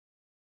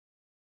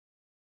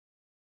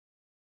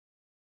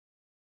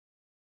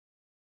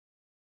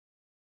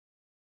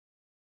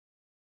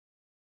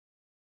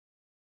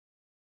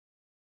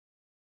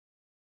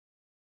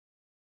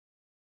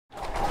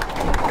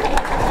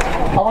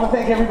I want to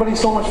thank everybody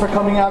so much for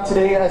coming out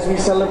today as we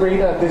celebrate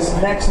this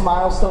next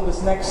milestone,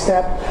 this next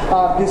step,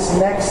 this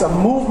next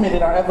movement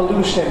in our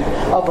evolution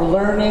of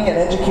learning and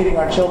educating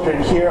our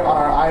children here on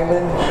our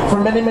island. For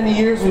many, many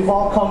years, we've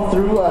all come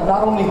through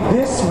not only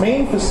this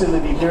main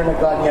facility here in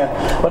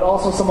Hagatna, but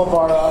also some of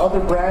our other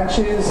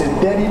branches in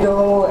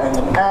Dedido and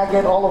in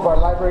Agat, all of our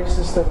library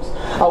systems,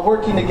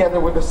 working together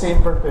with the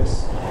same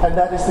purpose, and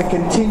that is to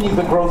continue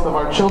the growth of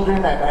our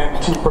children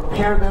and to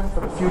prepare them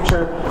for the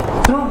future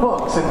through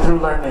books and through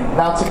learning.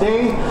 Now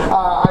today,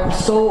 I'm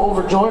so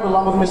overjoyed,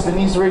 along with Ms.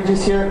 Denise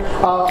Regis here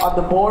on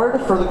the board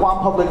for the Guam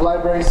Public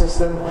Library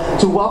System,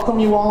 to welcome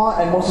you all,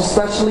 and most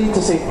especially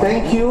to say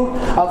thank you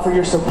for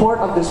your support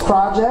of this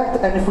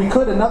project. And if we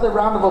could, another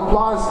round of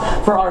applause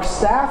for our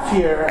staff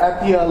here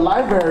at the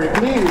library,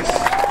 please.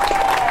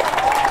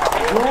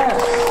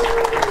 Yes.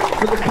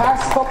 For the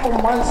past couple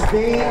months,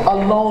 they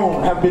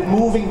alone have been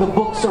moving the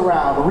books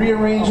around,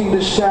 rearranging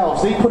the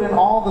shelves. They put in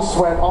all the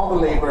sweat, all the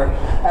labor,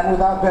 and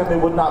without them,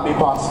 it would not be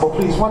possible.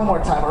 Please, one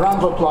more time, a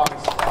round of applause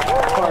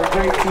for our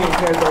great team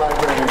here at the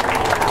library.